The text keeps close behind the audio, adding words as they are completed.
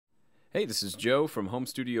Hey, this is Joe from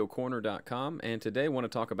HomeStudioCorner.com, and today I want to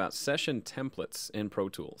talk about session templates in Pro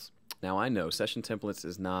Tools. Now, I know session templates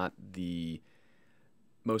is not the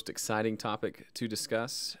most exciting topic to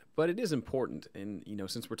discuss, but it is important. And,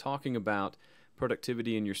 since we're talking about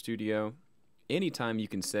productivity in your studio, anytime you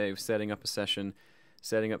can save setting up a session,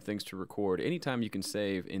 setting up things to record, anytime you can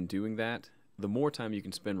save in doing that, the more time you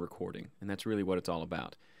can spend recording. And that's really what it's all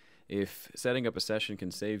about. If setting up a session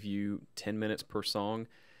can save you 10 minutes per song,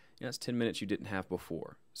 that's 10 minutes you didn't have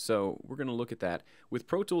before. So we're going to look at that. With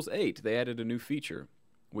Pro Tools 8, they added a new feature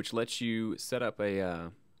which lets you set up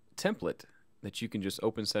a template that you can just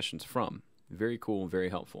open sessions from. Very cool and very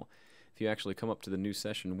helpful. If you actually come up to the new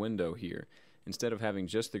session window here, instead of having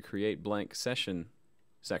just the create blank session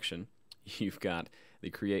section, you've got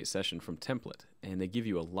the create session from template. And they give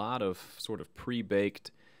you a lot of sort of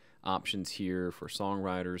pre-baked options here for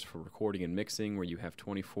songwriters, for recording and mixing, where you have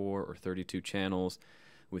 24 or 32 channels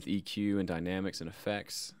with EQ and dynamics and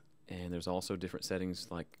effects. And there's also different settings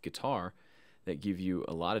like guitar that give you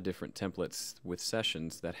a lot of different templates with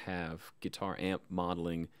sessions that have guitar amp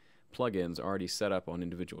modeling plugins already set up on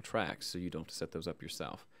individual tracks, so you don't have to set those up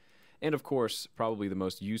yourself. And of course, probably the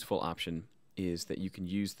most useful option is that you can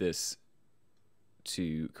use this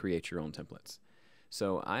to create your own templates.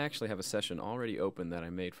 So I actually have a session already open that I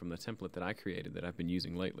made from the template that I created that I've been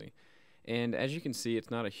using lately. And as you can see, it's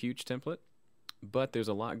not a huge template, but there's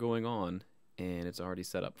a lot going on, and it's already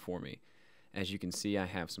set up for me. As you can see, I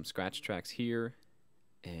have some scratch tracks here,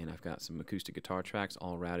 and I've got some acoustic guitar tracks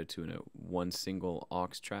all routed to one single aux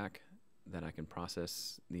track that I can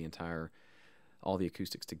process all the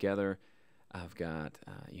acoustics together. I've got,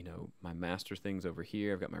 my master things over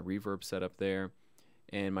here. I've got my reverb set up there,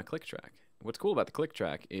 and my click track. What's cool about the click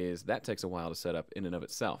track is that takes a while to set up in and of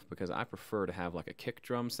itself, because I prefer to have like a kick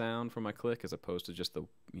drum sound for my click as opposed to just the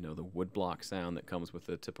woodblock sound that comes with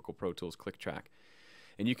the typical Pro Tools click track.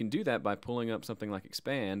 And you can do that by pulling up something like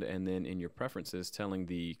Expand, and then in your preferences telling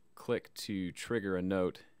the click to trigger a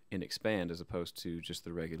note in Expand as opposed to just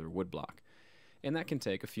the regular woodblock. And that can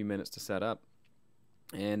take a few minutes to set up,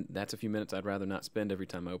 and that's a few minutes I'd rather not spend every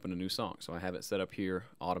time I open a new song. So I have it set up here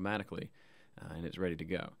automatically, and it's ready to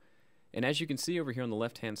go. And as you can see over here on the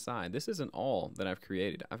left-hand side, this isn't all that I've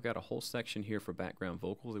created. I've got a whole section here for background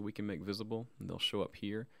vocals that we can make visible, and they'll show up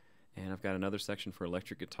here. And I've got another section for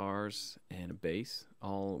electric guitars and a bass,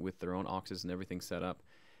 all with their own auxes and everything set up.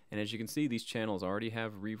 And as you can see, these channels already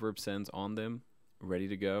have reverb sends on them, ready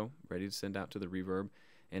to go, ready to send out to the reverb.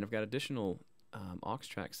 And I've got additional aux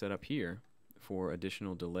tracks set up here for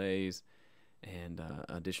additional delays and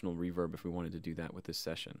additional reverb if we wanted to do that with this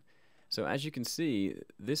session. So as you can see,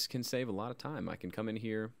 this can save a lot of time. I can come in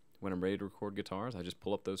here when I'm ready to record guitars. I just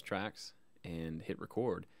pull up those tracks and hit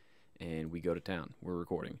record, and we go to town. We're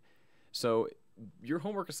recording. So your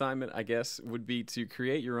homework assignment, I guess, would be to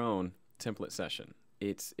create your own template session.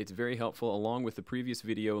 It's very helpful, along with the previous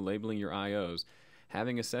video labeling your IOs.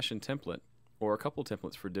 Having a session template or a couple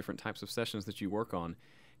templates for different types of sessions that you work on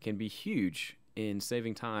can be huge in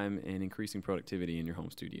saving time and increasing productivity in your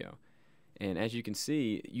home studio. And as you can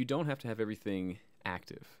see, you don't have to have everything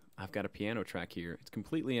active. I've got a piano track here. It's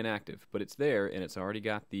completely inactive, but it's there, and it's already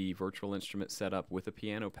got the virtual instrument set up with a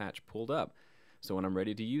piano patch pulled up. So when I'm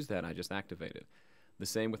ready to use that, I just activate it. The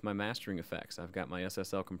same with my mastering effects. I've got my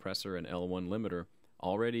SSL compressor and L1 limiter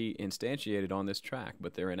already instantiated on this track,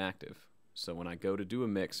 but they're inactive. So when I go to do a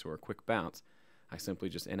mix or a quick bounce, I simply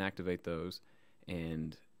just inactivate those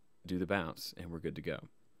and do the bounce, and we're good to go.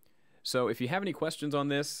 So if you have any questions on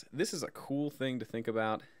this, this is a cool thing to think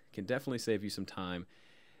about. It can definitely save you some time.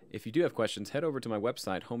 If you do have questions, head over to my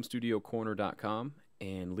website, HomeStudioCorner.com,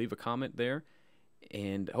 and leave a comment there.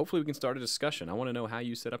 And hopefully we can start a discussion. I want to know how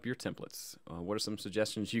you set up your templates. What are some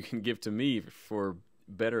suggestions you can give to me for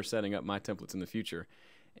better setting up my templates in the future?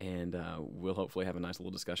 And we'll hopefully have a nice little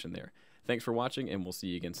discussion there. Thanks for watching, and we'll see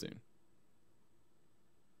you again soon.